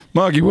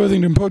Marky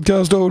Worthington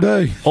podcast all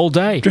day. All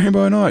day. Dream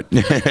by night.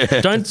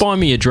 Don't buy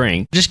me a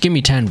drink. Just give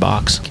me $10.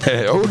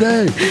 All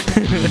day.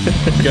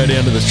 Go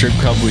down to the strip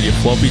club with your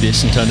floppy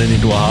disk and turn it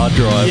into a hard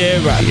drive.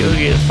 Yeah, right. You'll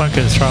get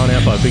fucking thrown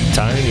out by Big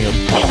Tony.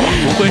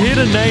 We're here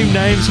to name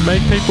names and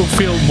make people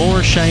feel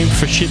more ashamed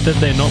for shit that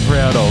they're not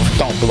proud of.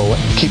 Don't blow it.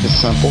 Keep it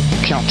simple.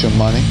 Count your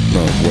money.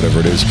 No, whatever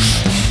it is.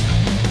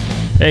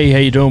 Hey, how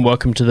you doing?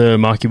 Welcome to the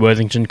Marky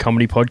Worthington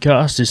Comedy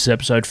Podcast. This is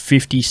episode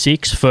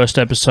 56, first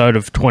episode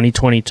of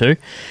 2022.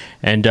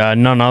 And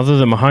none other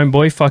than my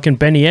homeboy, fucking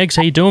Benny Eggs.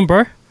 How you doing,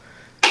 bro?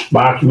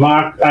 Mark,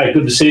 hey,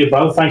 good to see you,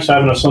 brother. Thanks for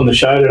having us on the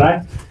show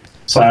today.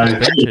 So,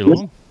 It's been too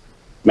long.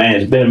 man,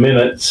 it's been a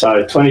minute.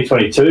 So,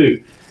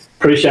 2022,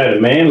 appreciate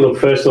it, man. Look,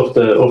 first off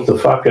the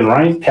fucking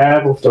rank,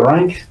 cab off the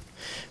rank.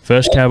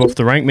 First cab off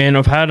the rank, man.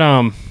 I've had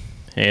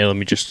Hey, let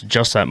me just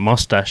adjust that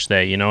mustache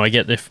there. You know, I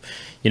get the,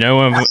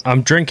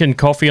 I'm drinking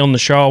coffee on the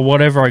show or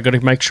whatever. I got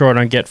to make sure I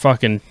don't get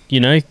fucking,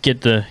 get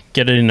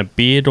it in a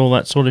beard, all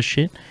that sort of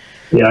shit.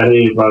 Yeah, I hear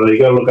you, brother. You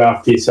got to look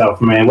after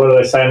yourself, man. What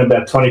are they saying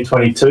about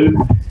 2022?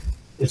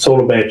 It's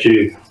all about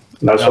you.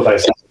 That's what they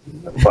say.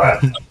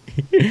 But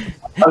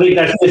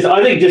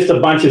I think just a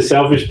bunch of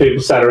selfish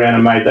people sat around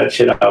and made that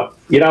shit up.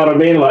 You know what I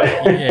mean? Like,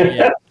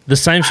 Yeah. The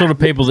same sort of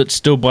people that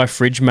still buy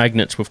fridge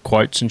magnets with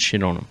quotes and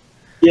shit on them.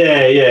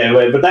 Yeah,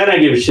 but they don't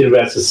give a shit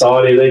about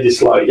society. They're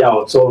just like,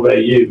 yo, it's all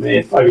about you,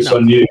 man. Focus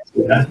on you.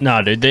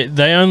 No, dude,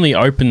 they only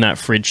open that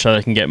fridge so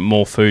they can get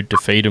more food to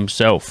feed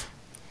themselves.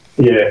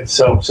 Yeah,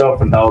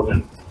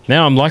 self-indulgent.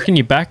 Now, I'm liking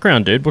your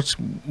background, dude.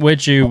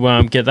 Where'd you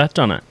get that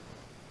done at?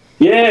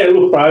 Yeah,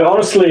 look, bro,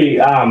 honestly,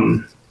 I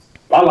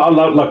love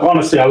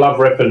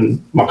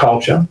repping my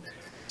culture.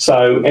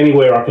 So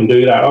anywhere I can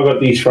do that. I got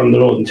these from the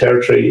Northern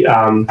Territory.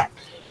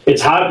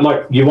 It's hard,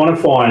 like, you want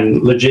to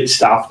find legit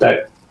stuff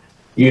that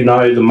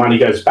the money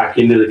goes back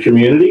into the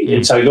community,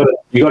 and so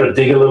you got to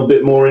dig a little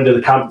bit more into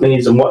the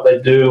companies and what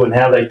they do and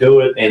how they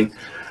do it. And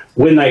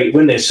when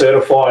they're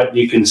certified,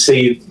 you can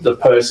see the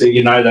person,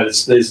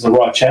 that there's the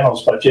right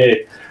channels. But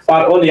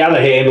on the other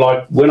hand,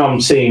 like when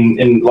I'm seeing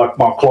in like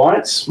my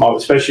clients,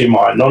 especially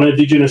my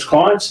non-Indigenous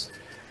clients,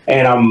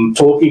 and I'm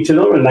talking to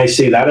them and they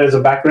see that as a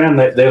background,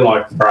 they're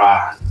like,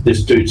 bruh,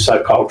 this dude's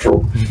so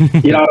cultural.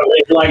 You know what I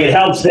mean? Like, it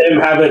helps them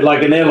have it,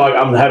 like, and they're like,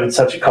 I'm having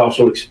such a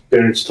cultural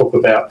experience, talk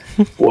about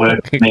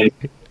work, and then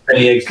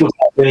Benny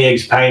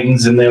Eggs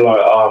paintings, and they're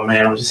like, oh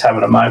man, I'm just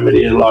having a moment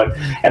here. Like,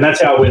 and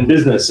that's how I win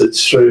business.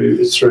 It's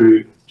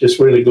through just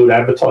really good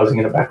advertising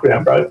in the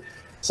background, bro.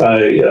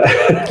 So,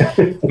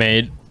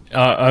 Man,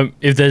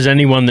 if there's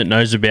anyone that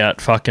knows about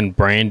fucking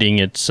branding,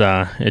 it's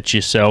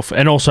yourself.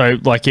 And also,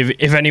 like,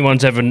 if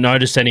anyone's ever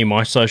noticed any of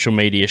my social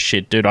media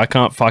shit, dude, I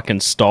can't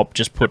fucking stop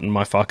just putting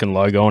my fucking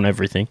logo on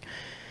everything.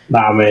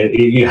 Nah, man,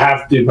 you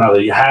have to,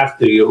 brother. You have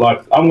to. You're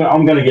like, I'm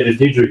going to get a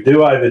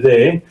didgeridoo over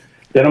there.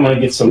 Then I'm going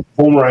to get some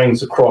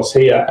boomerangs across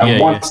here. And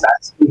once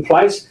that's in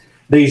place,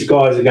 these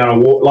guys are going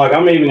to walk. Like,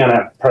 I'm even going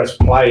to press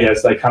play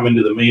as they come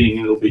into the meeting,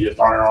 and it'll be just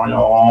and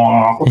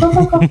it'll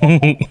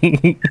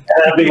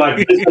be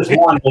like business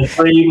 1 and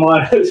 3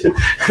 minus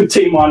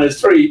T minus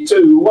 3,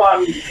 2,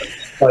 1.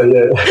 So,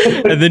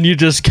 yeah. And then you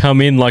just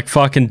come in like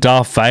fucking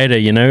Darth Vader,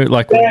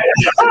 like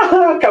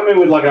come in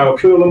with like a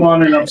cooler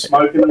on and I'm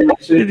smoking and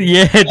shit.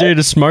 Yeah, dude,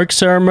 a smoke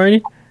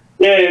ceremony.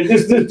 Yeah,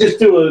 just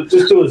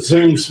do a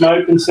Zoom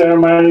smoking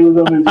ceremony with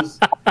them and just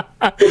put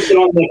it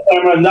on the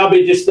camera and they'll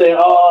be just there.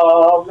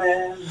 Oh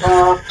man,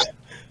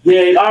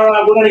 yeah. All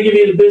right, we're gonna give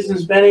you the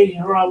business, Benny.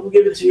 All right, we'll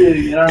give it to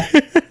you. That's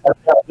how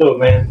I do it,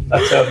 man.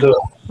 That's how I do it.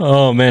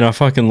 Oh man, I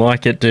fucking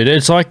like it, dude.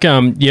 It's like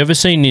you ever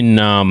seen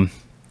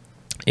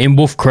in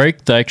Wolf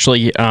Creek, they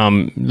actually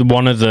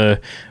one of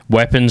the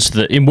weapons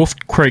that in Wolf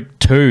Creek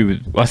 2,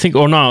 I think,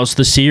 or no, it was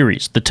the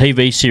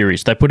TV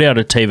series. They put out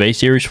a TV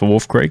series for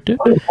Wolf Creek, dude.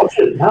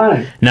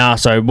 No. Nah,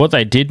 so what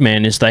they did,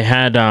 man, is they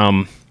had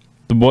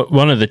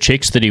one of the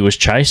chicks that he was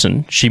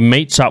chasing. She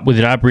meets up with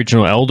an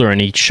Aboriginal elder, and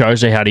he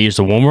shows her how to use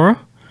the woomera.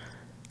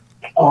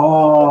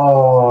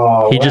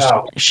 Oh,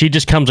 She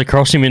just comes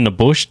across him in the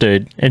bush,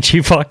 dude, and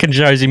she fucking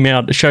shows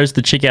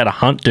the chick how to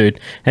hunt, dude,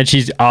 and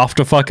she's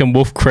after fucking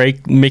Wolf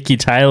Creek Mickey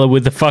Taylor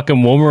with the fucking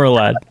woomera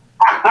lad.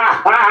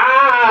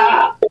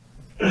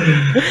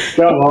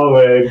 Come on,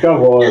 man,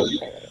 come on.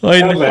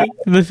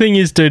 The thing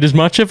is, dude, as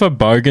much of a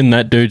bogan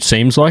that dude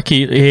seems like,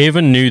 he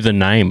even knew the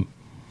name.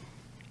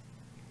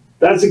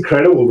 That's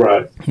incredible,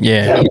 bro.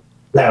 Yeah.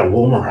 That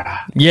woomera.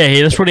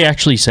 Yeah, that's what he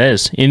actually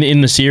says in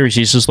the series.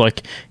 He's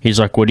like,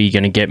 what are you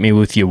going to get me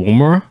with your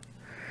woomera?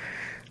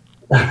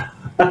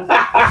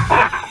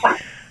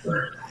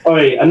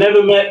 I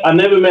never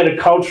met a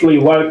culturally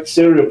woke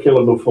serial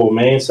killer before,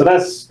 man. So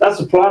that's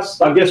a plus.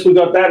 I guess we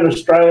got that in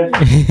Australia.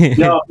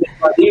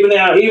 Even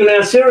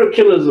our serial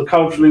killers are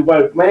culturally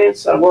woke, man.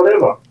 So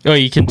whatever. Oh,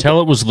 you can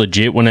tell it was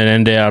legit when it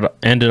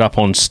ended up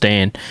on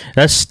Stan.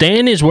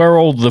 Stan is where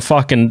all the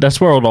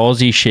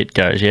Aussie shit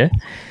goes, yeah.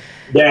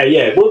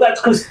 Yeah. Well,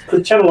 that's because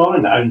Channel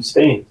 9 owns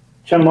Stan.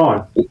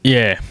 Channel 9.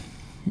 Yeah.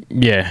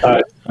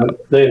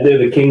 They're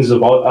the kings of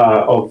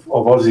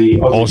Aussie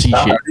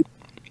shit.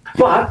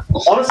 But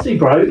honestly,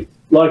 bro,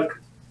 like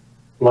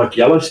like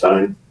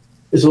Yellowstone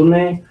is on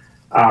there,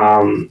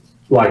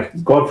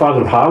 like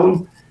Godfather of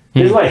Harlem.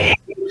 There's like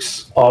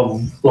heaps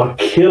of like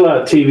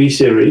killer TV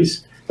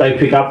series they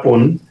pick up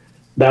on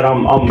that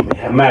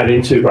I'm mad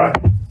into, bro.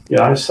 You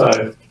know,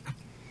 so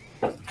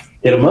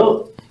get them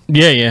up.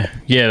 Yeah.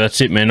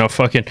 That's it, man. I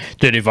fucking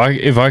dude. If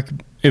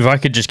I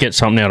could just get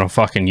something out on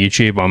fucking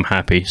YouTube, I'm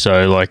happy.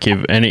 So like,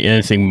 if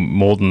anything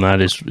more than that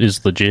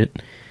is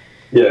legit.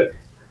 Yeah.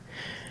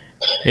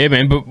 Yeah,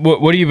 man. But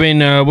what have you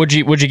been? What'd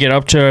you get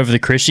up to over the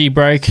Chrissy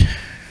break?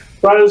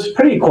 But it was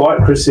pretty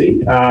quiet,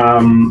 Chrissy.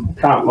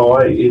 Can't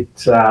lie. It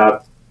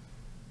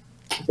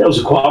was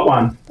a quiet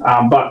one.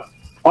 But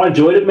I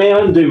enjoyed it, man. I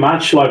didn't do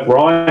much, like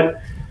write,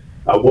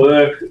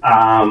 work.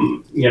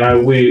 You know,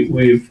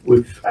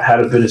 we've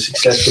had a bit of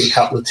success with a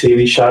couple of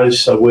TV shows,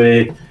 so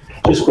we're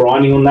just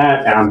grinding on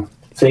that.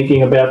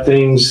 Thinking about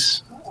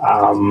things.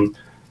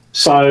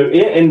 So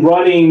yeah, and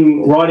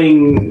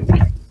writing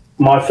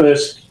my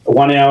first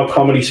 1 hour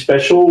comedy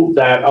special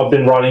that I've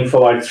been writing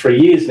for like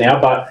 3 years now,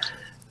 but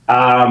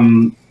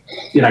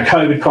you know,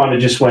 COVID kind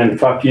of just went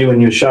fuck you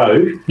and your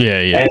show.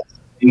 Yeah.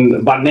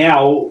 But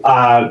now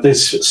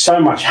there's so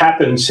much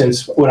happened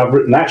since when I've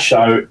written that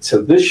show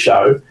to this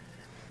show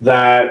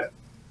that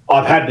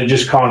I've had to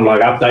just kind of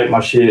like update my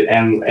shit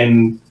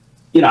and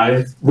you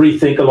know,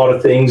 rethink a lot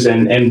of things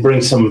and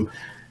bring some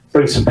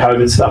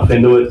COVID stuff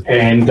into it.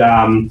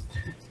 And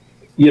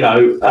you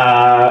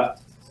know,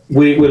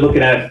 we're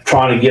looking at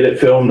trying to get it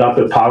filmed up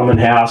at Parliament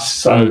House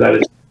so that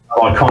it's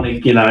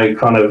iconic, you know,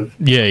 kind of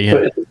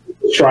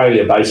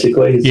Australia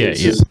basically.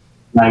 It's the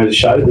name of the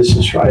show, This is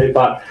Australia.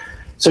 But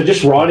so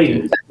just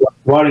writing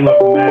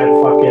like a mad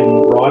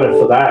fucking writer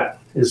for that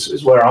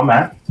is where I'm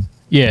at.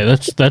 Yeah,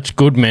 that's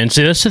good, man.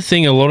 See, that's the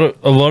thing. A lot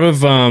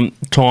of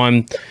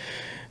time,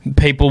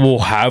 people will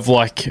have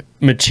like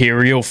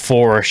material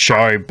for a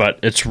show, but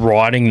it's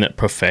writing that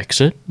perfects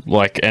it,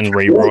 like, and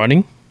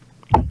rewriting.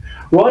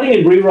 Writing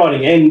and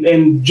rewriting,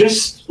 and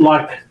just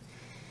like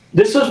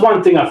this is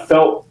one thing I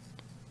felt.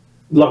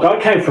 Like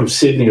I came from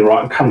Sydney,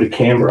 right, and come to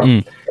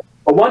Canberra.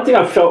 But one thing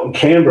I felt in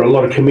Canberra, a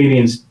lot of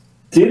comedians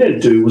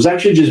didn't do was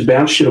actually just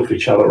bounce shit off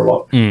each other a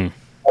lot.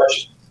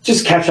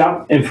 Just catch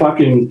up and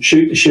fucking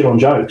shoot the shit on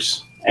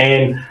jokes.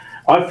 And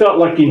I felt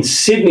like in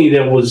Sydney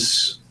there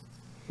was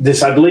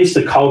this, at least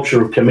a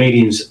culture of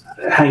comedians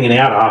hanging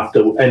out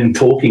after and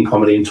talking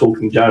comedy and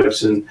talking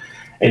jokes and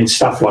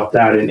stuff like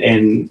that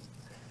and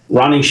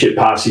running shit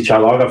past each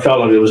other. Like I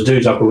felt like there was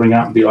dudes I could ring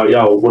up and be like,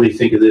 yo, what do you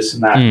think of this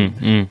and that?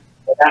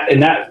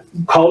 And that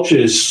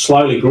culture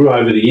slowly grew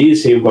over the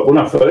years here. But when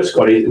I first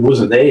got it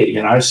wasn't there,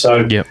 you know.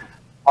 So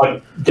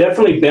I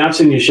definitely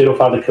bouncing your shit off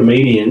other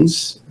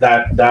comedians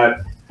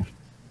that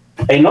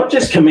and not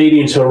just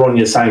comedians who are on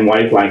your same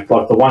wavelength,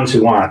 like the ones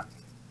who aren't.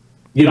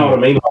 You know what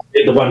I mean? Like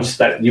they're the ones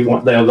that you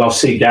want. They'll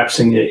see gaps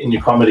in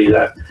your comedy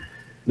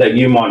that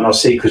you might not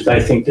see because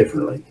they think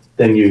differently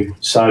than you.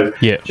 So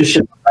just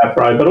shit like that,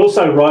 bro. But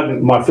also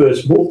writing my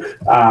first book.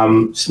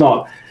 It's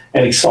not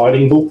an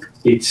exciting book.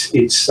 It's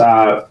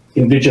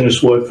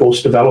Indigenous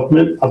workforce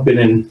development. I've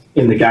been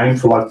in the game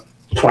for like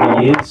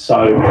 20 years.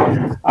 So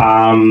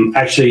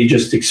actually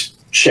just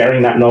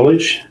sharing that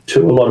knowledge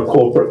to a lot of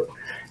corporate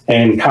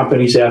and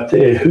companies out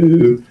there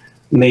who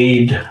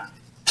need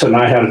to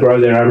know how to grow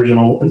their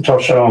Aboriginal and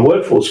Torres Strait Islander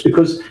workforce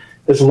because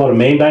there's a lot of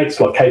mandates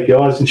like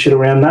KPIs and shit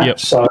around that.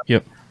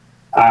 You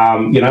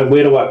know,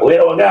 where do I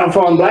go and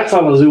find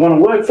blackfellas who want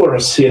to work for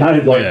us? You know,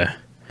 like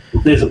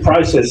there's a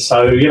process.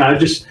 So, you know,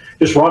 just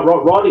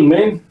writing,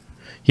 man.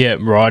 Yeah,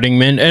 writing,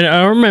 man. And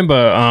I remember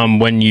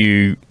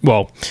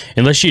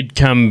unless you'd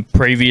come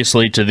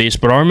previously to this,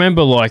 but I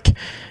remember like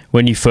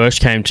when you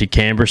first came to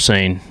Canberra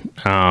scene,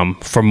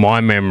 from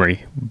my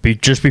memory,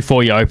 just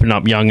before you opened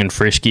up Young and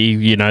Frisky,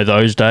 you know,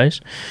 those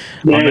days.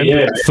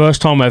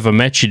 First time I ever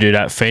met you, dude,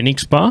 at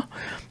Phoenix Bar.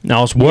 I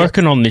was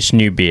working on this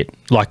new bit,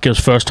 like it was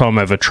the first time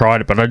I ever tried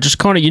it, but I just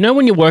kind of, you know,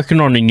 when you're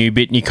working on a new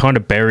bit and you kind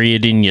of bury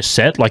it in your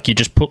set, like you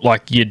just put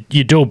like, you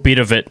do a bit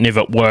of it and if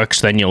it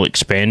works, then you'll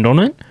expand on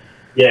it.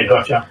 Yeah,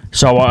 gotcha.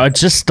 So I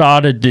just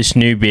started this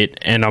new bit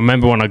and I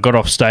remember when I got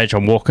off stage, I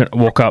walk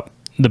up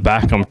the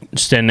back, I'm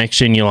standing next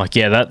to you and you're like,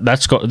 yeah,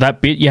 that's got that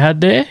bit you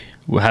had there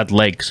had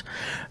legs.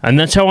 And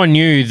that's how I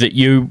knew that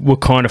you were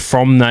kind of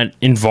from that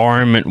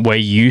environment where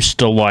you used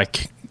to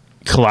like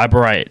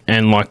collaborate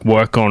and like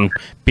work on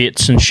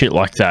bits and shit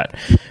like that,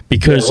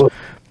 because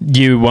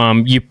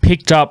you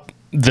picked up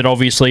that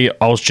obviously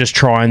I was just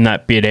trying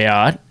that bit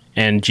out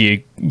and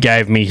you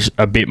gave me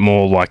a bit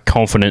more like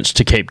confidence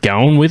to keep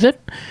going with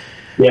it.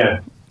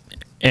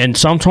 And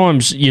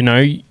sometimes, you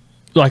know,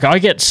 like I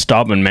get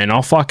stubborn, man.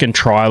 I'll fucking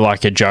try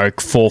like a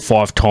joke 4 or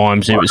 5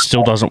 times and if it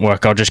still doesn't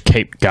work, I'll just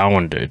keep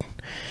going, dude.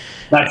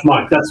 That's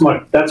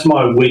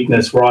my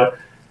weakness, right?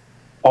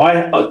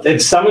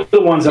 And some of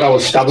the ones that I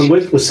was stubborn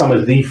with were some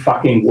of the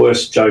fucking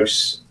worst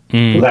jokes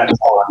of that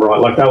time, right?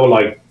 Like they were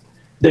like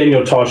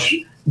Daniel Tosh,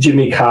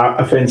 Jimmy Carr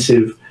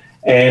offensive,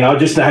 and I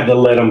just had to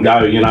let them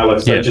go, you know.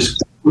 Like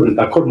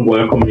I couldn't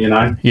work them, you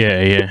know.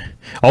 Yeah.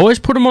 I always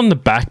put them on the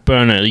back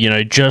burner, you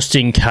know, just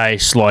in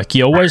case. Like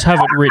you always have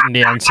it written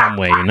down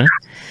somewhere, you know.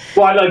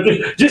 Why, like,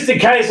 just in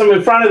case I'm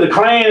in front of the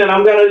Klan and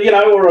I'm going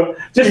to, or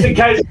just in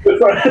case I'm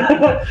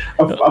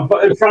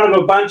in front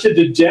of a bunch of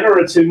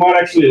degenerates who might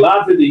actually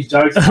laugh at these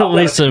jokes.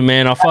 Listen,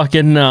 man, I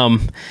fucking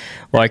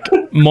like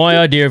my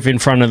idea of in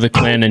front of the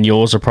Klan and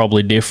yours are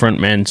probably different,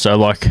 man. So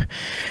like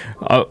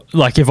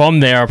if I'm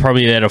there, I'm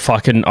probably there to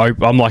fucking.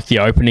 I'm like the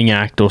opening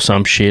act or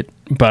some shit.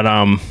 But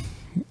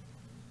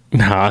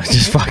nah,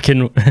 just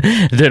fucking,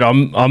 dude.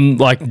 I'm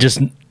like just.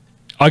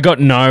 I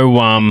got no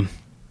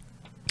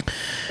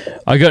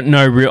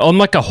real. I'm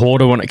like a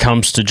hoarder when it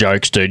comes to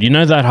jokes, dude. You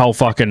know that whole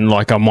fucking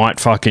like I might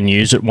fucking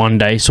use it one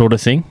day sort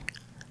of thing.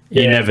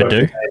 You never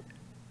do.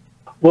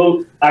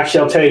 Well,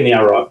 actually, I'll tell you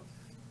now, right?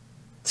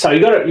 So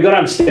you got to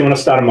understand when I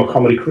started my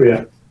comedy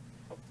career,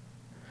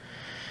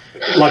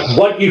 like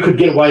what you could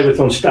get away with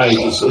on stage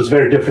is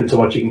very different to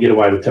what you can get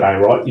away with today,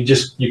 right?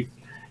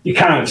 You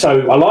can't.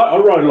 So I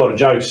wrote a lot of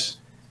jokes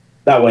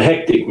that were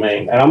hectic,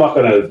 man, and I'm not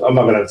gonna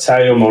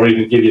tell them or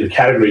even give you the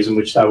categories in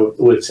which they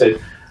were said.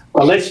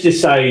 Well, let's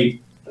just say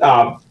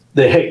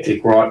they're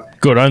hectic, right?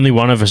 Good. Only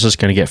one of us is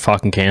going to get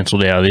fucking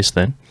cancelled out of this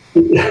then.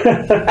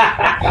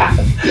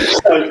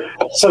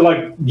 So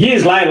like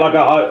years later, like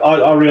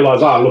I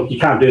realised, look, you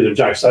can't do the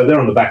jokes, so they're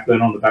on the back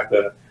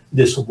burner.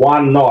 This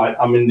one night,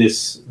 I'm in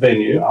this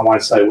venue, I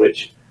won't say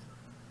which,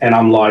 and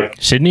I'm like,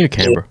 Sydney or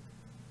Canberra?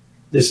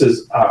 This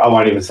is I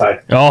won't even say.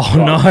 Oh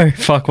no!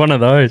 Fuck, one of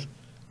those.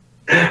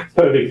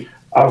 Perfect.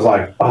 I was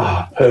like,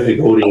 perfect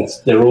audience.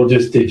 They're all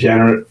just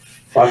degenerate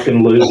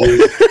fucking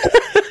losers.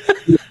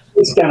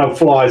 It's going to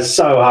fly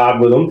so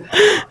hard with them.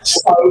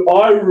 So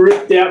I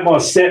ripped out my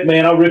set,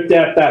 man. I ripped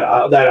out that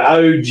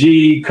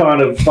OG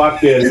kind of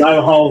fucking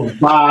no holds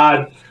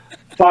barred,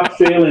 fuck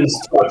feelings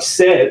type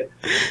set,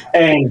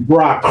 and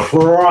bruh,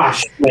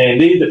 crushed, man.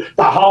 The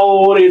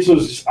whole audience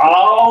was,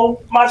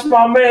 much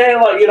my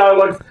man, like,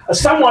 like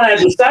someone had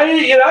to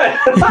say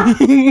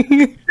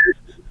it,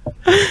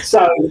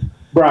 So,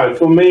 bro,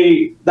 for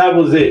me, that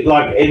was it.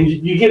 Like, and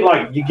you get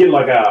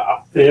like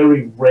a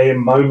very rare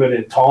moment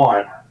in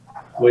time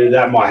where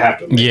that might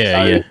happen.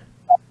 Yeah.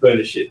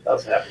 Further shit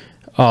does happen.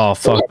 Oh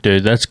fuck,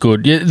 dude, that's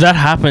good. Yeah, that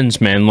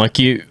happens, man. Like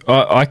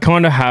I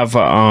kind of have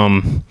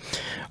I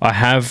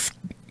have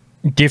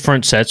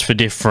different sets for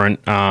different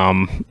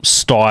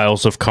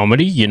styles of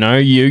comedy.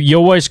 You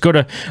always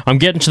gotta. I'm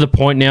getting to the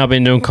point now. I've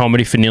been doing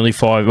comedy for nearly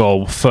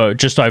for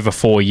just over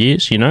 4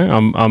 years.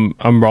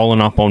 I'm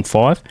rolling up on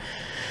 5,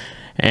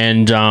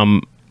 and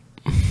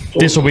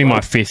this will be my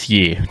 5th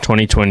year.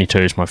 2022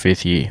 is my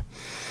 5th year.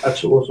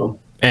 That's awesome.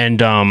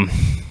 And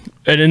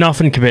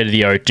nothing compared to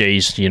the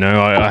OGs.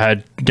 I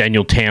had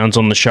Daniel Towns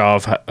on the show.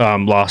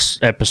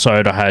 Last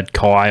episode, I had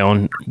Kai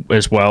on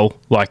as well.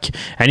 Like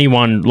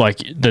anyone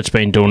that's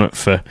been doing it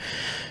for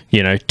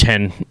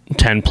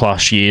 10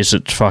 plus years,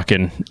 it's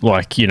fucking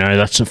like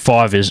that's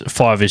 5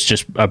 is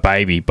just a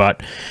baby.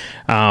 But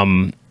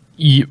I'm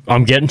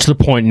getting to the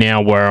point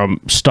now where I'm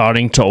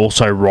starting to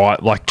also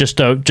write like just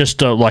a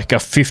like a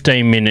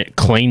 15-minute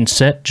clean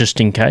set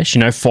just in case.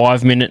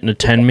 5-minute and a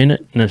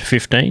 10-minute and a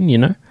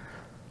 15.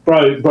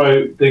 Bro,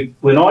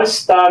 when I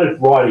started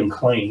writing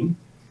clean,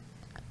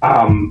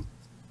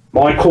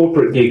 my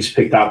corporate gigs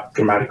picked up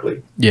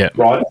dramatically. Yeah.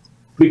 Right?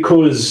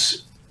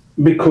 Because,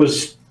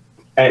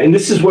 and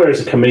this is where as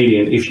a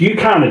comedian, if you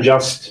can't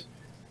adjust,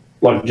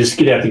 like just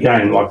get out the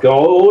game, like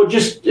or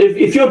just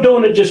if you're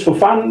doing it just for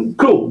fun,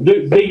 cool,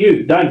 be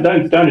you, don't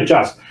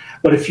adjust.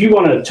 But if you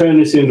want to turn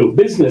this into a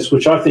business,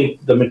 which I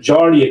think the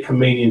majority of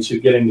comedians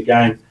who get in the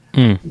game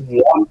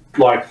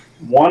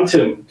want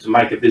to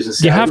make a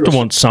business. You have to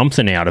want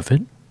something out of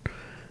it.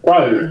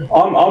 Bro,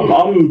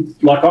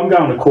 I'm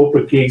going to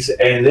corporate gigs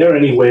and they're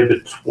anywhere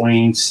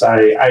between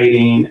say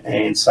 18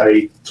 and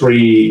say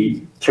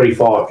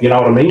 3.5. You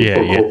know what I mean?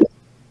 Yeah.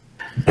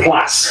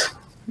 Plus,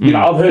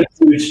 I've heard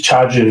dudes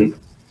charging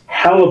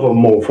hell of a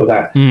more for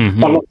that.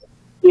 Mm-hmm. But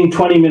in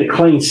 20-minute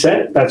clean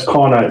set, that's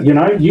kind of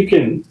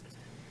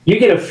you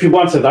get a few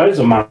once of those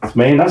a month,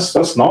 man. That's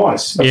nice.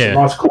 That's a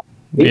nice.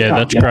 Yeah,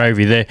 that's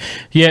gravy there.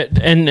 Yeah,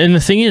 and the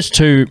thing is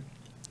too,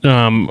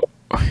 I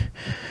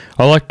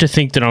like to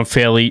think that I'm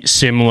fairly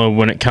similar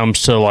when it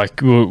comes to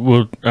like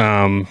we're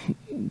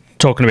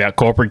talking about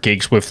corporate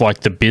gigs with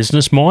like the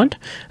business mind.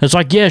 It's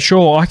like, yeah,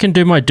 sure, I can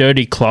do my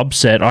dirty club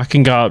set. I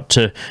can go up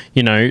to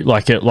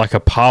like a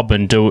pub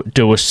and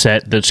do a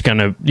set that's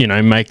gonna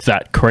make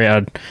that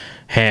crowd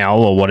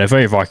howl or whatever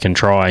if I can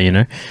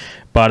try.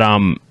 But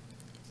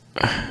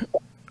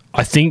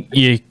I think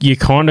you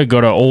kind of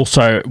got to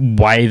also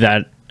weigh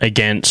that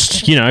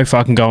against,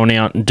 fucking going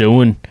out and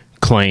doing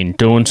clean,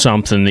 doing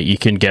something that you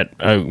can get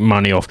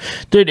money off.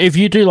 Dude, if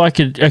you do like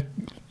a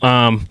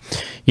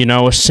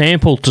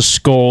sample to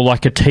score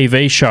like a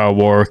TV show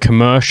or a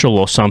commercial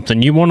or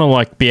something, you want to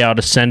like be able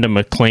to send them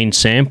a clean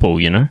sample,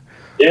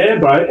 Yeah,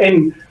 bro.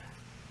 And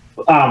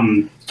I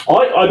know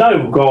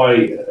a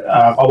guy.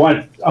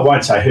 I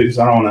won't say who because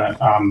I don't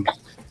want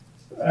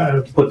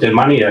to put their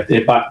money out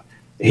there, but.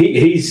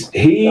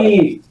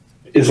 He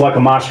is like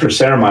a master of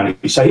ceremony.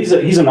 So he's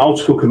an old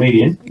school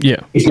comedian. Yeah.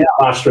 He's now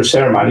a master of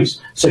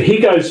ceremonies. So he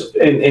goes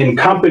and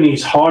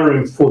companies hire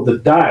him for the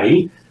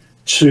day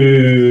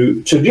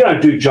to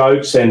do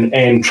jokes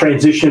and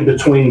transition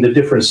between the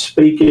different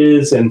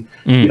speakers and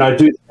do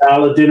the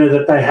gala dinner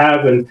that they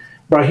have. And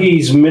bro,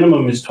 his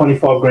minimum is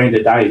 25 grand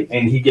a day,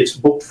 and he gets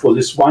booked for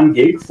this one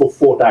gig for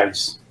 4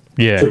 days.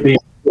 Yeah. To be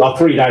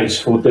 3 days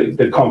for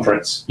the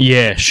conference.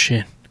 Yeah,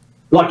 shit.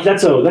 Like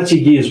that's a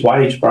year's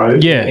wage, bro.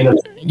 Yeah.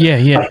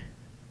 Yeah.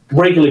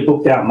 Regularly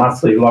booked out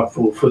monthly, like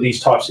for these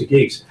types of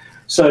gigs.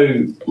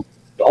 So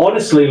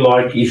honestly,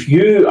 like if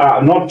you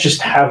not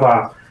just have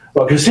a,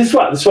 because this is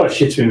what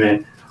shits me,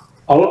 man.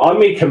 I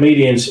meet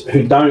comedians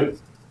who don't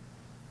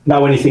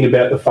know anything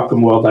about the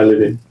fucking world they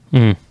live in.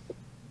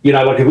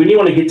 Like when you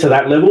want to get to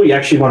that level, you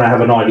actually want to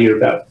have an idea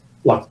about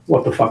like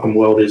what the fucking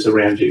world is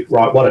around you,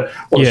 right? What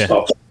are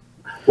stocks?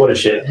 What a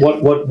shit?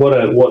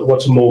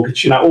 What's a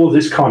mortgage? All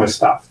this kind of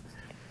stuff.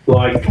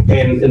 Like,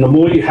 and the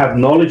more you have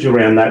knowledge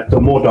around that,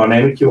 the more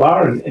dynamic you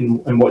are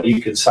and what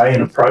you can say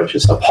and approach.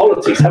 It's like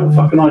politics. Have a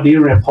fucking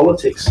idea around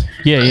politics.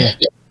 Yeah.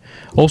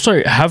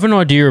 Also, have an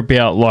idea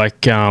about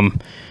like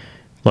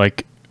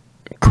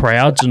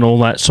crowds and all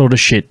that sort of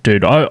shit,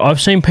 dude. I've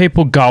seen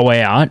people go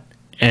out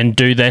and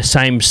do their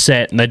same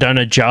set and they don't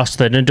adjust,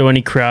 they don't do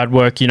any crowd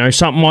work,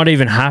 something might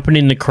even happen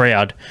in the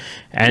crowd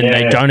and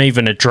they don't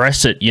even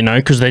address it,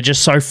 because they're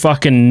just so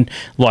fucking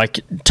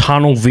like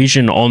tunnel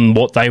vision on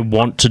what they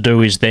want to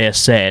do is their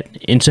set.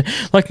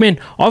 Like, man,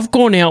 I've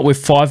gone out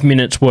with 5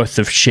 minutes worth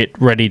of shit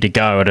ready to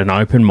go at an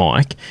open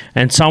mic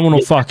and someone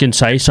will fucking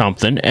say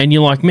something and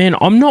you're like, man,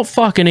 I'm not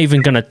fucking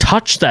even going to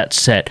touch that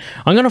set.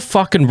 I'm going to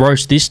fucking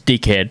roast this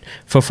dickhead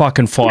for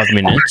fucking 5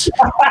 minutes.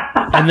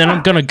 And then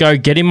I'm going to go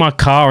get in my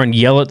car and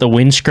yell at the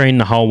windscreen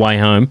the whole way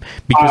home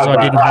because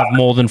I didn't have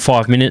more than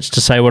 5 minutes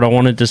to say what I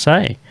wanted to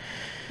say.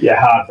 Yeah,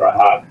 hard, bro,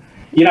 hard.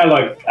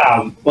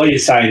 What you're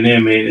saying there,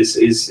 man, is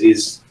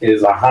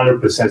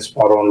 100%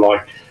 spot on.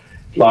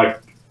 Like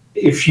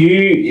if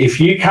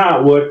you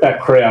can't work that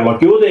crowd,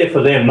 like you're there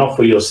for them, not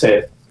for your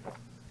set.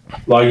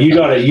 Like you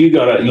gotta,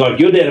 like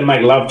you're there to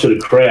make love to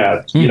the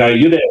crowd.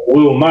 You're there to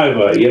wheel them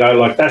over.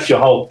 Like that's your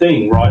whole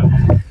thing, right?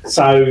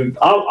 So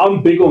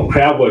I'm big on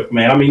crowd work,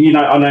 man. I mean,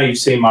 I know you've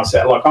seen my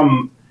set. Like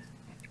I'm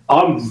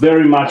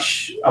very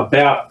much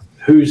about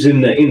who's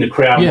in the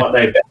crowd and what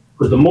they're about.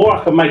 Because the more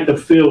I can make them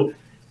feel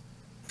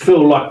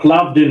like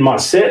loved in my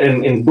set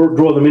and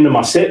draw them into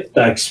my set,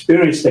 the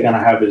experience they're going to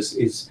have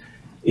is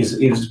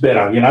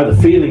better. The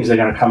feelings they're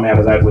going to come out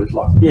of that with,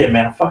 like, yeah,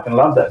 man, I fucking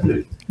love that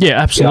dude.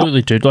 Yeah,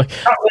 absolutely, dude. Like,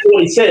 I don't know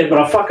what he said, but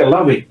I fucking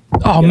love it.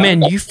 Oh,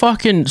 man, you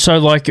fucking... So,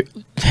 like,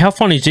 how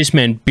funny is this,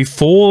 man?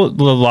 Before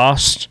the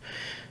last...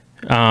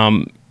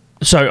 on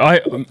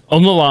the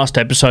last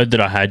episode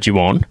that I had you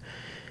on,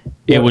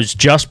 it was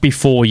just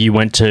before you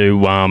went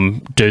to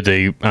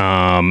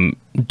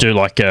do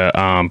like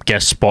a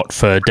guest spot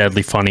for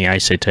Deadly Funny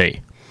ACT.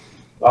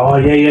 Oh,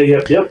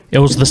 yeah. It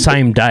was the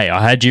same day.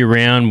 I had you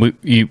around.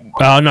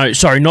 No,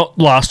 sorry, not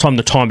last time,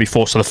 the time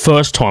before. So the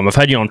first time. I've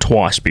had you on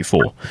twice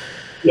before.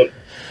 Yep.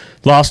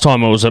 Last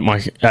time I was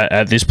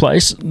at this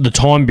place. The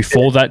time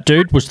before that,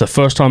 dude, was the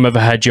first time I ever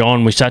had you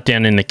on. We sat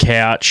down in the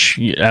couch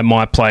at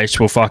my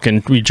place.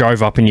 We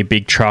drove up in your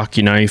big truck,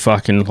 you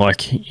fucking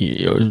like,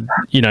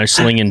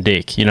 slinging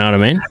dick, you know what I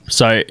mean?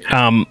 So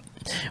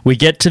we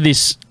get to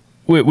this,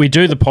 we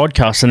do the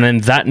podcast, and then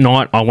that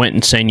night I went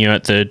and seen you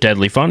at the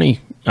Deadly Funny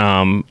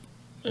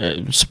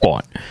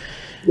spot.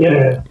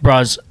 Yeah.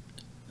 Bruz,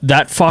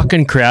 that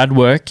fucking crowd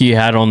work you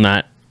had on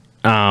that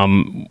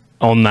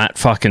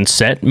fucking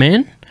set,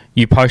 man.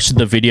 You posted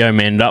the video,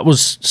 man. That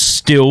was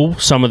still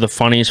some of the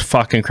funniest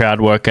fucking crowd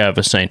work I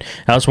ever seen.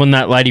 That was when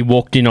that lady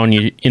walked in on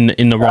you in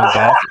the wrong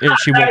bathroom.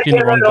 She walked in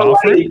the wrong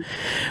bathroom.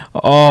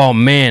 Oh,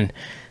 man.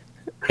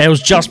 It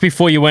was just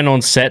before you went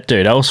on set,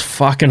 dude. That was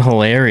fucking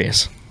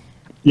hilarious.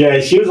 Yeah,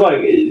 she was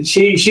like,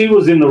 she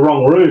was in the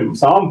wrong room.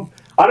 So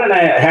I don't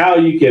know how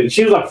you could.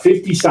 She was like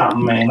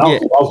 50-something, man. I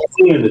was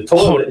sitting in the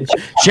toilet.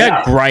 She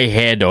had grey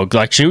hair, dog.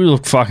 Like, she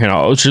looked fucking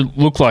old. She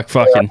looked like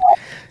fucking...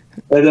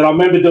 And then I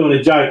remember doing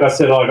a joke. I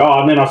said, like,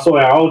 and then I saw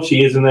how old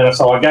she is, and then I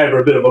gave her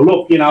a bit of a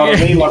look, you know what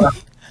I mean? Like, I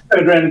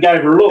turned around and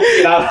gave her a look,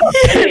 you know.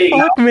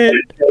 Fuck, man.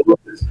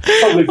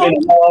 Probably been a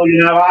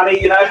while,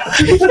 honey,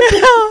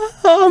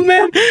 Oh,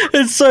 man.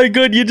 It's so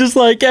good. You're just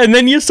like, and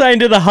then you're saying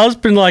to the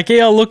husband, like,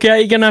 yeah, look out,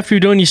 you're going to have to be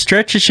doing your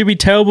stretch. It should be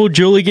terrible,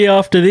 Julie,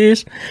 after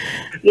this.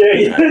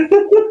 Yeah.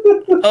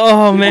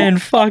 Oh, man,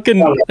 fucking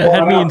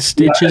had me in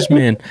stitches,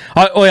 man.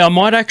 I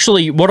might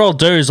actually, what I'll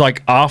do is,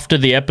 like, after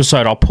the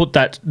episode, I'll put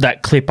that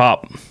clip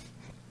up.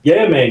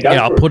 Yeah, man.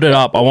 I'll put it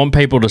up. I want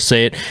people to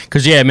see it.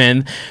 Because, yeah,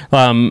 man,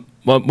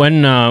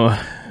 whenever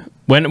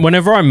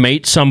I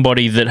meet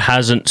somebody that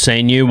hasn't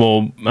seen you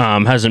or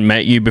hasn't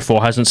met you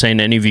before, hasn't seen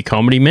any of your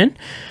comedy, man,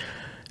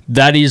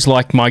 that is,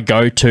 like, my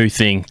go-to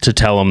thing to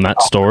tell them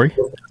that story.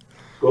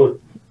 Good.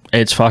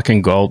 It's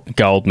fucking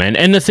gold, man.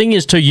 And the thing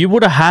is, too, you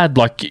would have had,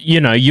 like,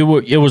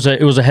 it was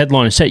a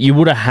headline set. You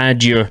would have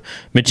had your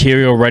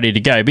material ready to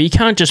go, but you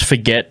can't just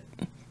forget,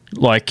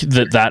 like,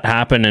 that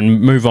happened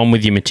and move on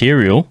with your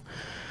material.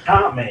 You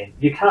can't, man.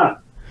 You can't.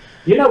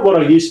 You know what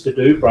I used to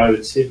do, bro,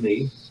 in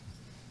Sydney?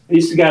 I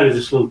used to go to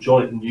this little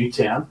joint in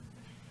Newtown,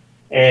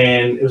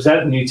 and it was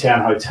at the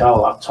Newtown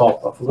Hotel up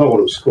top. I forgot what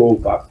it was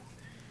called, but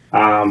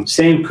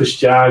Sam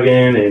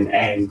Kushjargan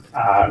and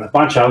a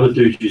bunch of other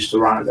dudes used to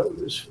run it.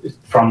 That was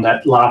from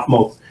that Laugh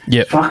Mob.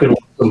 Yeah. Fucking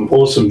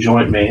awesome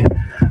joint, man.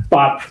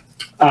 But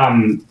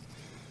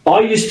I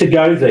used to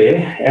go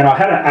there, and I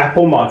had an app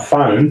on my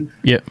phone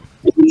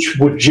which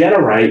would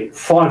generate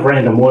 5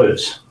 random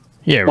words.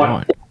 Yeah, like,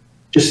 right.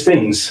 Just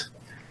things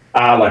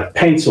like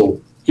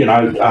pencil,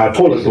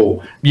 toilet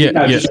door.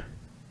 Just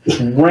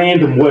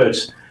random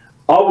words.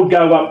 I would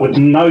go up with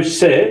no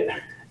set,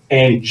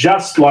 and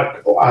just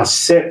like a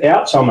set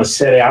out, so I'm a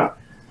set out,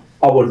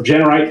 I would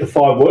generate the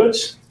 5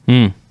 words,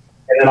 and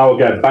then I would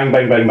go bang,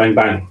 bang, bang, bang,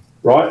 bang,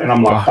 right? And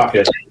I'm like, fuck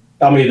it.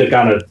 I'm either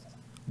going to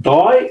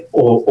die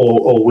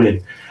or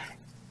win.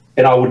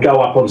 And I would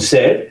go up on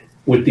set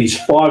with these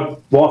 5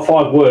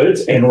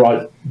 words and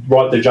write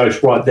the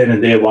jokes right then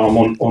and there while I'm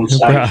on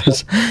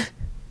stage.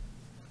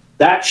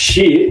 That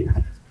shit,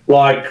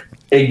 like,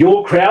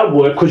 your crowd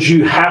work, because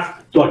you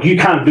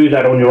can't do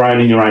that on your own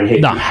in your own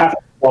head. No. You have to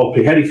role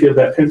play. How do you feel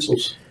about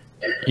pencils?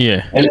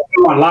 Yeah. And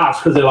everyone laughs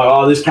because they're like,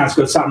 oh, this cunt's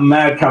got something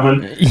mad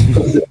coming.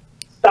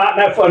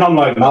 Starting that, and I'm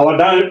like, no, I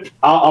don't.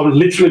 I'm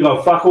literally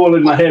got fuck all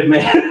in my head,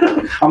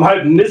 man. I'm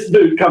hoping this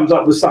dude comes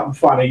up with something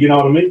funny, you know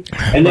what I mean?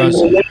 And then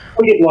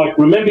we get like,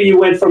 remember you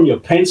went from your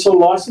pencil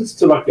license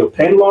to like your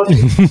pen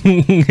license?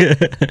 You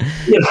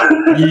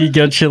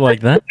got shit like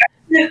that?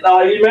 You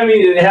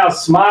remember how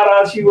smart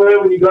ass you were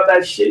when you got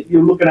that shit?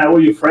 You're looking at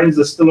all your friends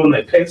that are still on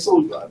their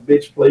pencil. Like,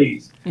 bitch,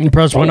 please.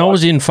 Bros, when I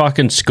was in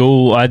fucking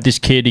school, I had this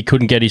kid, he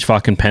couldn't get his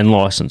fucking pen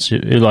license.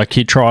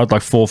 He tried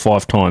like 4 or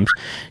 5 times.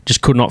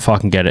 Just could not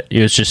fucking get it.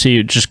 He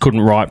just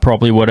couldn't write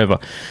properly, whatever.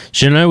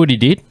 So you know what he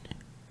did?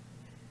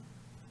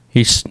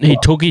 He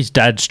took his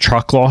dad's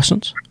truck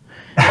license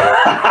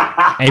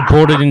and he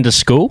brought it into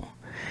school.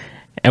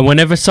 And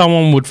whenever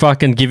someone would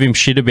fucking give him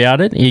shit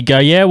about it, he'd go,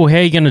 yeah, well, how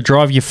are you going to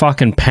drive your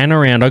fucking pen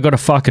around? I got a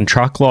fucking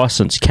truck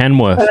license,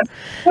 Kenworth.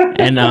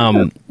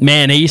 And,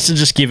 man, he used to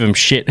just give him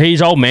shit.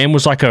 His old man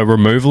was like a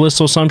removalist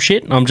or some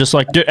shit. And I'm just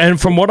like, dude, and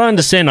from what I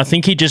understand, I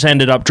think he just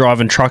ended up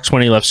driving trucks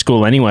when he left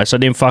school anyway, so it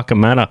didn't fucking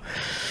matter.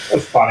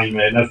 That's funny,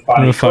 man. That's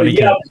funny.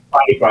 That's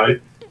funny, bro.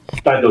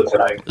 Don't do it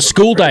today.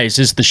 School days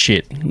is the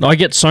shit. I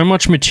get so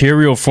much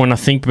material for when I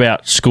think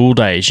about school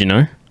days, you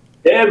know?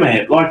 Yeah,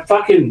 man. Like,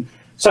 fucking...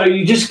 So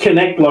you just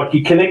connect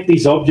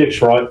these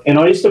objects, right? And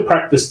I used to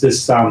practice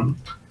this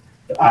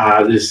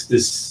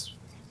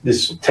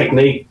this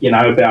technique,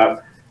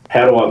 about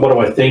what do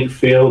I think,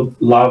 feel,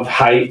 love,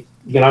 hate,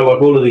 like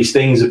all of these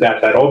things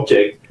about that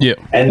object. Yeah.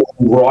 And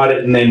write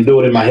it and then do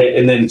it in my head.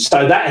 And then,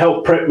 so that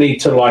helped prep me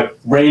to like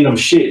random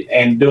shit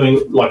and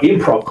doing like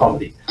improv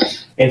comedy.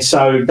 And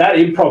so that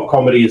improv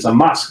comedy is a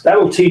must. That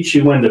will teach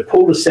you when to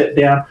pull the set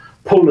down,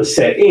 pull the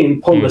set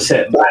in, pull the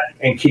set back,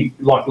 and keep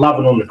like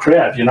loving on the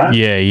crowd,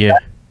 Yeah.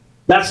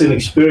 That's an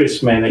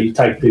experience, man, that you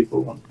take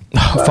people on.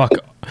 Oh, fuck.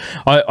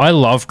 I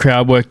love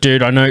crowd work,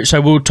 dude. I know.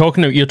 So you're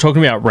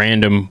talking about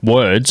random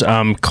words.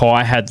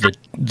 Kai had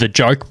the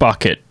joke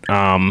bucket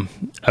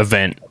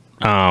event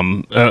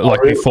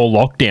before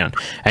lockdown,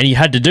 and you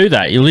had to do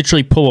that. You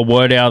literally pull a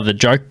word out of the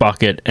joke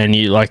bucket and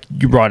you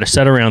write a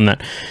set around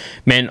that.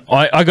 Man,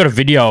 I got a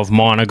video of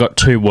mine. I got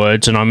 2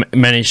 words and I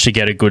managed to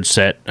get a good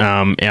set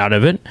out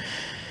of it.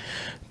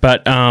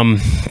 But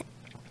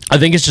I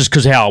think it's just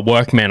because how I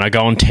work, man. I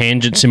go on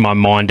tangents in my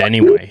mind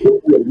anyway.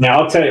 Now,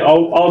 I'll tell you,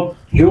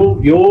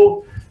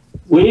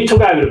 when you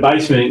took over the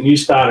basement and you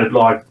started,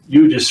 like,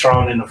 you were just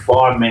throwing in the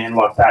fire, man,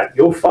 like that,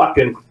 your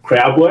fucking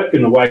crowd work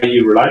and the way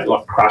you relate,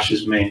 like,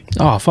 crushes, man.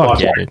 Oh, fuck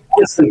like, yeah, dude.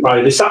 Listen,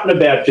 bro, there's something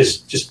about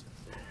just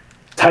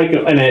take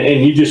it,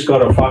 and you just got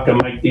to fucking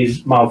make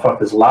these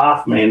motherfuckers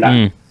laugh,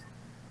 man.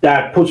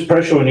 That puts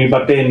pressure on you,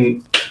 but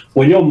then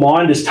when your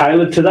mind is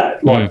tailored to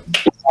that, like,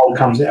 all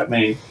comes out,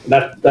 man.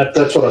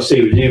 That's what I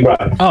see with you, bro.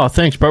 Oh,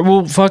 thanks, bro.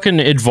 Well, fucking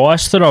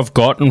advice that I've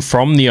gotten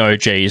from the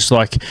OGs,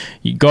 like,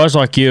 guys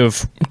like you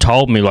have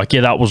told me, like,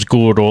 yeah, that was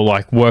good, or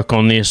like, work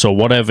on this, or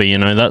whatever,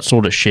 that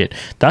sort of shit.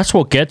 That's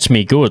what gets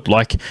me good,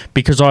 like,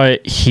 because I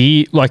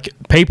hear, like,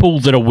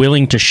 people that are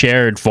willing to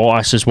share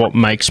advice is what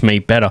makes me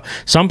better.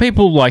 Some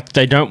people, like,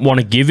 they don't want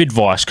to give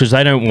advice because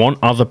they don't want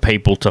other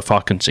people to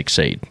fucking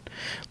succeed.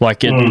 Like,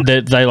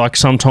 they like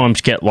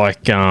sometimes get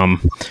like a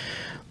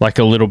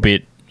little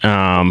bit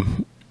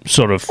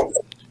sort of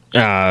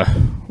I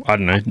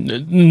don't know,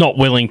 not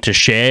willing to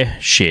share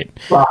shit.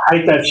 I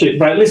hate that shit,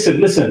 bro.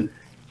 Listen.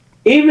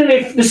 Even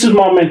if this is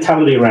my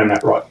mentality around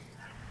that, right?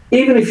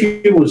 Even if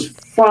you was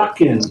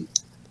fucking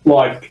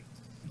like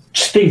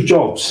Steve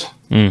Jobs,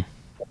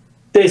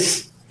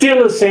 there's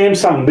still a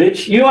Samsung,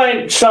 bitch. You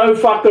ain't so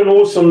fucking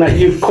awesome that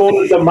you've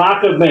cornered the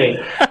market,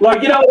 man.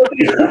 Like, you know what I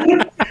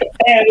mean?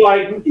 And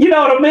like, you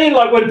know what I mean?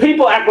 Like when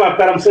people act like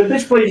that, I'm saying,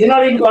 bitch, please, you're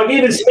not even, like,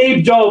 even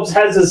Steve Jobs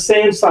has a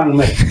Samsung,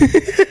 man.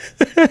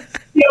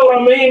 You know what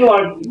I mean?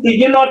 Like,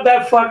 you're not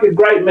that fucking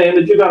great, man,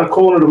 that you're going to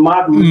corner the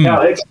market with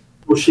how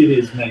excellent shit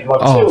is, man.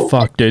 Like, oh,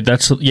 fuck, dude.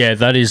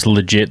 That is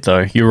legit,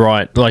 though. You're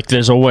right. Like,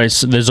 there's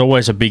always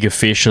a bigger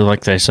fish,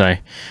 like they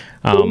say.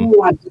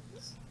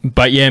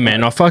 But yeah,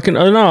 man,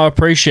 I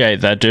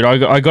appreciate that, dude.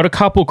 I got a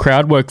couple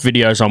crowd work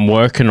videos I'm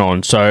working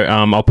on, so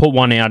I'll put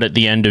one out at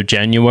the end of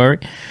January,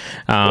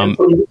 and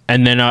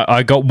then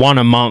I got one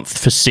a month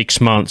for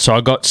 6 months. So I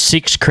got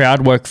 6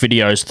 crowd work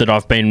videos that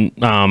I've been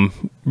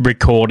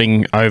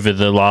recording over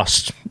the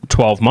last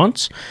 12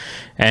 months,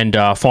 and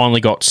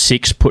finally got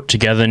 6 put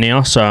together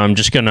now. So I'm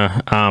just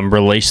gonna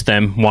release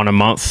them one a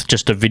month,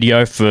 just a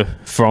video for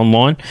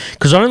online,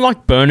 because I don't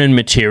like burning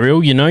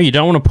material. You know, you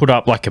don't want to put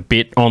up like a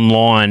bit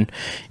online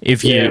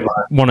if you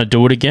want to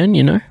do it again.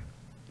 You know,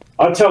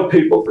 I tell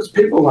people, because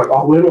people are like,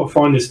 oh, where do I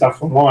find this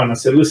stuff online? I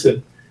said,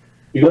 listen,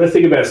 you got to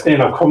think about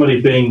stand-up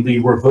comedy being the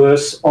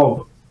reverse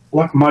of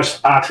like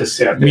most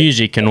artists out there.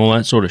 Music and all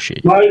that sort of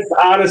shit. Most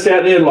artists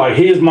out there, like,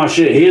 here's my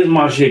shit,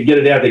 get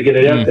it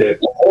out there.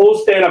 All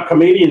stand-up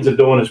comedians are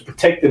doing is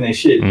protecting their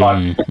shit.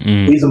 Like,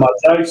 these are my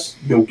jokes,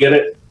 you'll get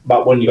it,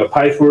 but when you got to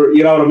pay for it,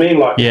 you know what I mean?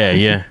 Like,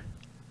 yeah.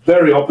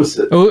 Very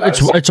opposite. Well,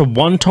 it's a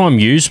one-time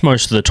use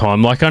most of the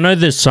time. Like, I know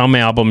there's some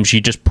albums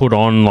you just put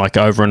on like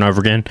over and over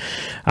again,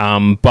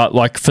 but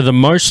like for the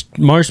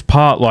most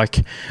part, like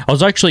I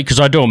was actually,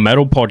 because I do a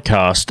metal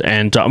podcast,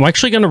 and I'm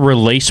actually going to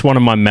release one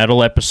of my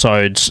metal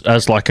episodes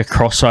as like a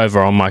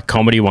crossover on my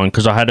comedy one,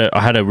 because I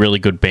had a really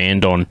good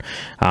band on,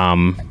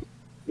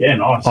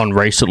 nice. on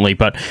recently.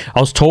 But I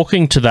was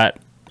talking to that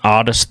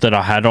artist that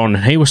I had on,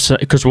 and he was,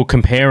 because we're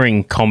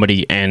comparing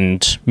comedy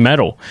and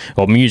metal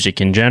or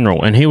music in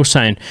general, and he was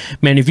saying,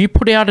 man, if you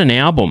put out an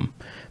album,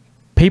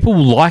 people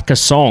like a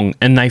song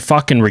and they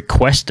fucking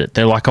request it.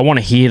 They're like, I want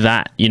to hear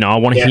that, you know, I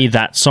want to hear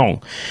that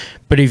song.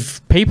 But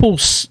if people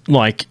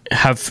like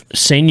have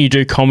seen you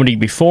do comedy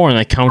before and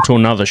they come to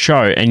another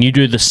show and you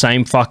do the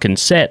same fucking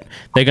set,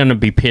 they're going to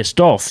be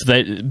pissed off.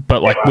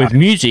 But like with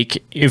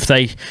music, if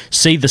they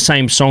see the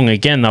same song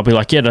again, they'll be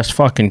like, yeah, that's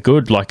fucking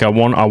good. Like I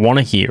want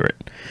to hear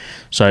it.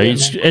 So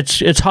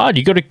it's hard.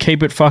 You got to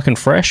keep it fucking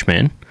fresh,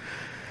 man.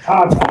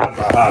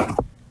 Hard.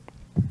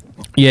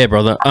 Yeah,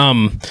 brother.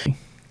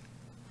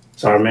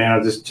 Sorry, man. I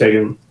was just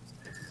checking.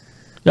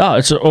 Yeah,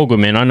 it's all good,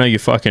 man. I know you're.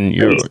 I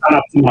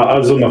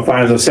was on my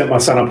phone. I sent my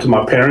son up to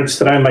my parents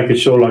today, making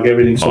sure like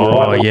everything's all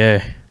right. Oh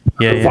yeah.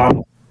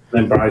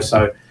 Then, bro.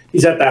 So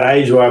he's at that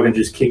age where I can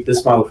just kick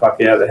this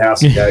motherfucker out of the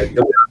house and go. You'll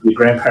be with your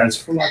grandparents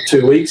for like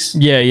 2 weeks.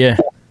 Yeah.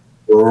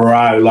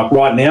 Bro, like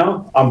right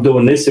now, I'm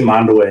doing this in my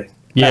underwear.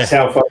 Yeah.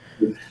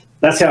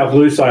 That's how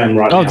loose I am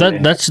right now. Oh,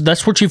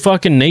 that's what you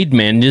fucking need,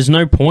 man. There's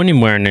no point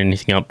in wearing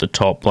anything up the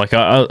top. Like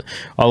I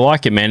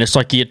like it, man. It's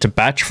like you get to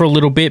batch for a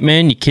little bit,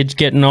 man. Your kid's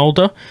getting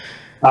older.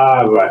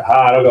 Right,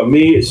 hard. I got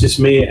me. It's just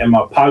me and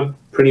my pug,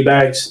 Pretty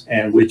Bags,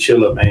 and we're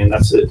chilling, man.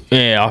 That's it.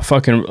 Yeah, I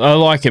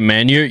like it,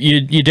 man.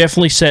 You're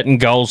definitely setting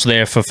goals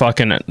there for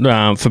fucking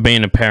for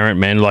being a parent,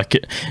 man. Like,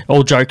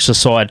 all jokes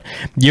aside,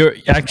 you're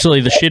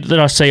actually the shit that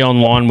I see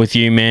online with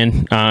you,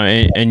 man,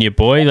 and your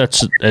boy.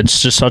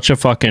 It's just such a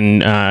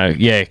fucking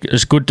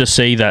It's good to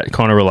see that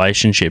kind of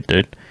relationship,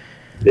 dude.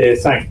 Yeah,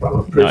 thanks, brother.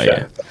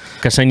 Appreciate it.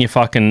 I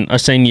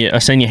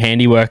seen your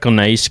handiwork on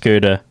the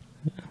e-scooter.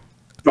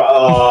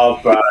 Oh,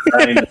 bro.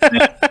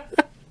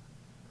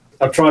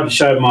 I tried to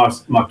show my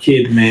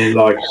kid, man,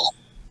 like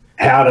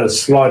how to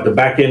slide the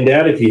back end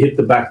out if you hit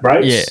the back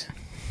brakes. Yeah.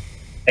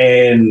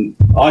 And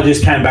I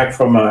just came back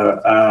from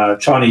a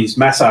Chinese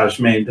massage,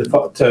 man,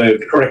 to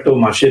correct all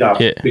my shit up.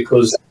 Yeah.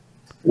 Because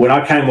when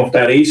I came off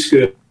that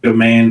e-scooter,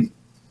 man,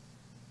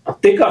 I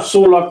think I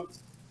saw like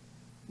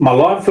my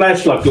light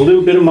flash, like a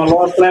little bit of my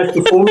light flash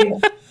before me.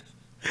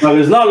 Like,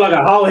 it's not like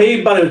a whole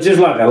heap, but it was just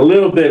like a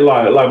little bit,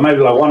 like maybe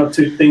like one or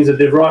two things I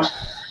did right,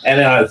 and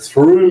then it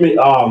threw me.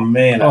 Oh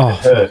man, it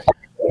hurt,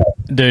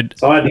 dude.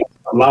 So I had to get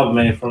love,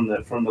 man, from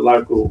the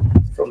local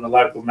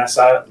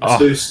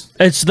masseuse.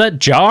 It's that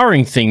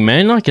jarring thing,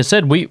 man. Like I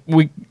said, we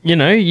you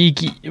know,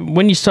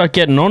 when you start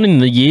getting on in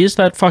the years,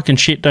 that fucking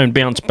shit don't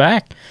bounce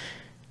back.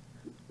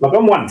 Like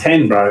I'm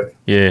 110, bro.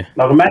 Yeah.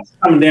 Like imagine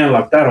coming down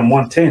like that, I'm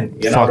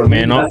 110. You know fuck, what I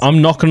mean? man.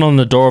 I'm knocking on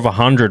the door of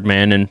 100,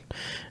 man, and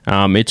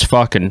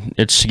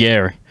it's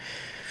scary.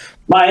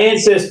 My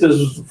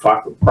ancestors,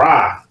 fucking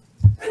brah,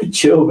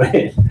 chill,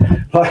 man.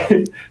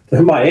 Like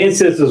my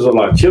ancestors were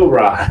like, chill,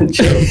 brah,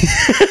 chill.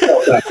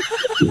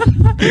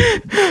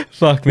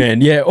 Fuck,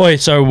 man. Yeah. Oi,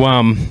 so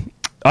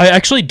I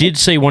actually did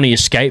see one of your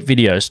skate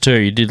videos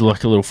too. You did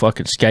like a little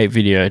fucking skate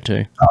video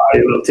too. Oh,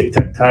 your little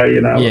tic-tac-toe,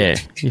 you know. Yeah,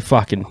 you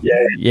fucking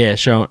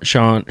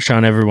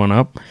showing everyone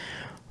up.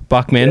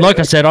 Fuck, man. Like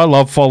I said, I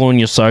love following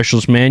your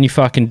socials, man. You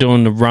fucking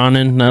doing the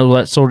running and all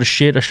that sort of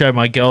shit. I showed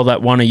my girl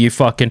that one of you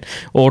fucking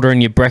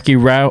ordering your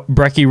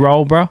brekkie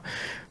roll, bro.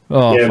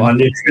 Oh, yeah, my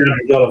new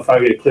 $300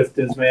 fucking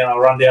Clifton's, man. I'll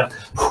run down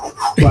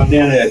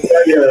there,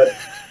 get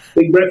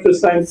big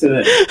breakfast, thanks, and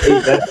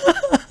eat that.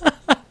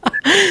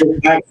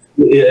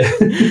 Yeah.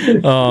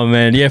 Oh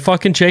man, yeah,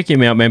 fucking check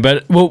him out, man.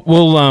 But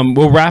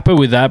we'll wrap it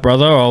with that,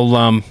 brother.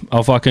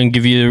 I'll fucking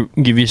give you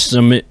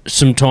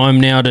some time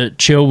now to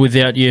chill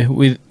without you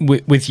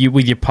with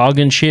your pug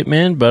and shit,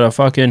 man. But I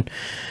fucking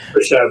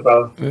appreciate it,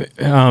 brother.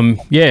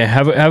 Yeah,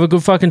 have a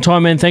good fucking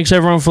time, man. Thanks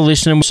everyone for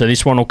listening. So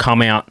this one will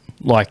come out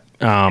like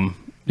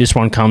this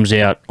one comes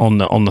out on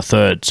the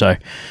 3rd. So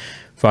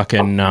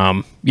fucking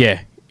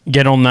yeah,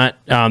 get on that.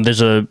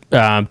 There's a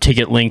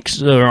ticket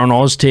links on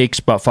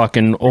OzTix, but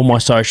fucking all my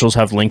socials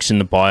have links in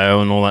the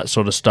bio and all that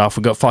sort of stuff.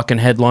 We've got fucking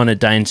headliner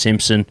Dane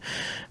Simpson,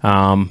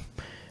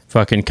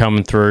 fucking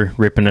coming through,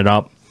 ripping it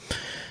up.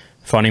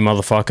 Funny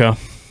motherfucker.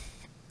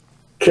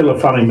 Killer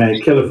funny, man.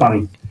 Killer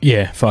funny.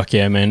 Yeah, fuck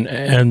yeah, man.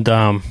 And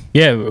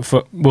yeah,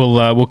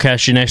 we'll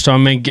catch you next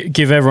time. Man,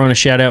 give everyone a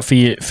shout out for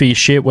your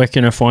shit. Where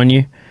can I find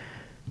you?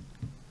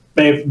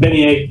 Man,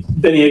 Benny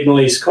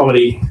Egnally's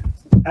comedy.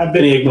 At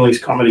Benny Egnally's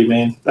comedy,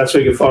 man. That's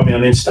where you can find me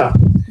on Insta.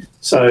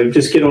 So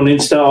just get on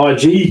Insta,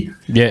 IG.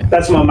 Yeah,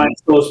 that's my main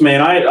source,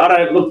 man. I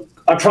don't look.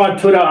 I tried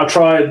Twitter. I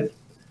tried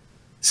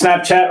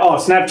Snapchat. Oh,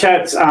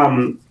 Snapchat's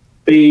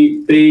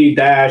B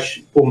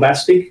dash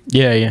bombastic.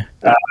 Yeah.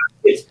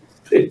 It's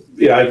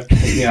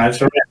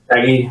around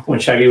Shaggy when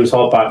Shaggy was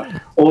hot, but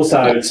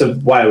also it's a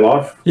way of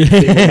life.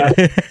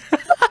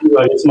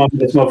 It's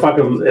my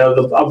fucking.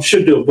 I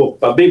should do a book,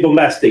 but be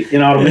bombastic. You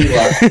know what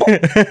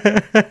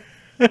I mean?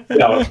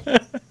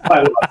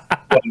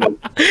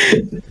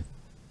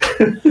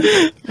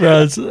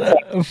 Bro, it's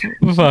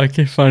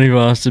fucking funny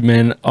bastard,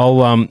 man.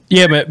 I'll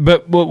yeah,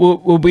 but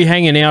we'll be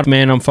hanging out,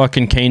 man. I'm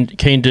fucking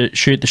keen to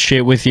shoot the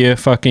shit with you,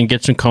 fucking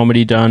get some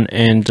comedy done,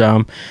 and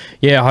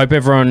yeah, I hope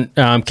everyone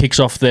kicks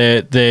off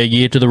their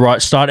year to the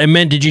right start. And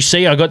man, did you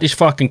see I got this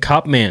fucking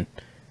cup, man?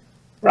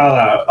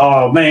 Brother,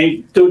 oh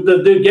man,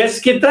 do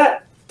guests get that?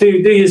 Do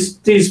your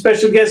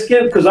special guests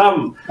get it? Because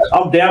I'm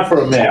down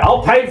for it, man.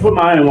 I'll pay for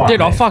my own one.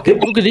 Dude, I'll fucking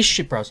look at this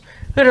shit, bros.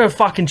 Look at the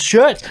fucking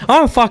shirts.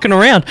 I'm fucking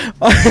around.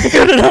 I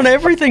got it on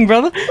everything,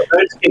 brother.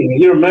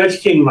 You're a merch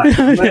king, mate.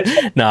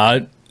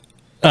 No,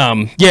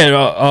 yeah,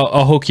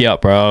 I'll hook you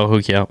up, bro. I'll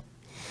hook you up.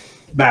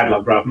 Mad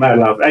love, bro. Mad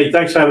love. Hey,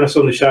 thanks for having us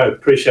on the show.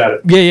 Appreciate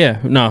it. Yeah.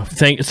 No,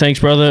 thanks,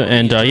 brother.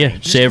 And yeah,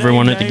 see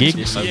everyone at the gig.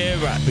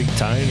 Yeah, right. Big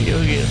Tony,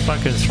 you'll get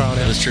fucking thrown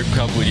out The strip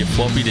club with your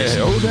floppy disk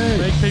all day.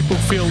 Make people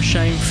feel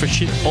shame for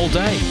shit all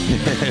day.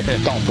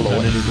 Don't blow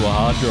Turn it it. into a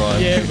hard drive.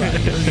 Yeah, right.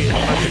 You'll get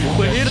fucking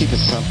we're here Keep it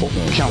simple.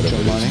 Count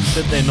your money.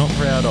 that they're not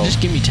proud of.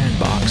 Just give me $10.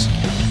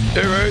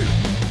 Hey, right.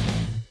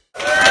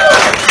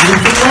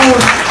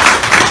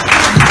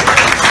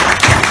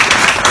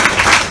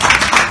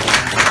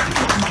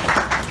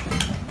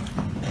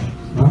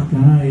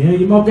 Okay, yeah,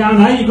 you mob down,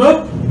 hey, you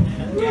good?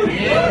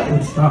 Yeah.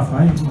 Good stuff,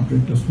 eh? I'll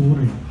drink this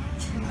water.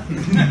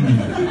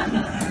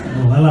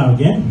 Well, hello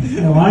again.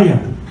 How are you?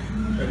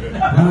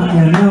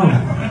 Okay, now,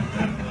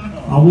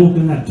 I walk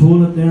in that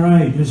toilet there,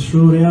 eh? Just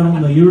threw it out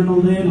on the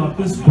urinal there, like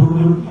this.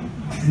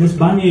 Miss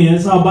Bunny,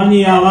 that's how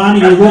Bunny Alani,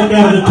 you walked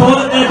out of the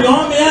toilet there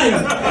behind me, eh?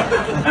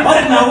 I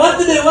didn't know what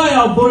to do,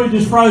 eh? Old booty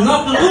just froze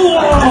up.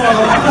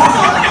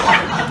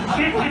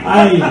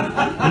 Hey,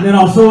 and then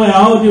I saw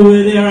how old you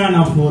were there, and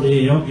I thought,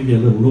 yeah, I'll give you a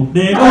little look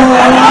there. Go on,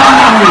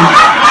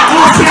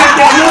 I'll check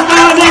that look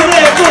down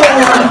there, go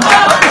on.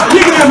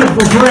 You can have it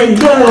for free,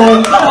 go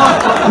on.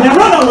 Now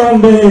run along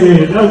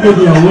there, I'll give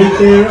you a week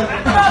there.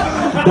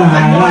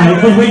 Nah,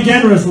 because we're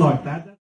generous like that.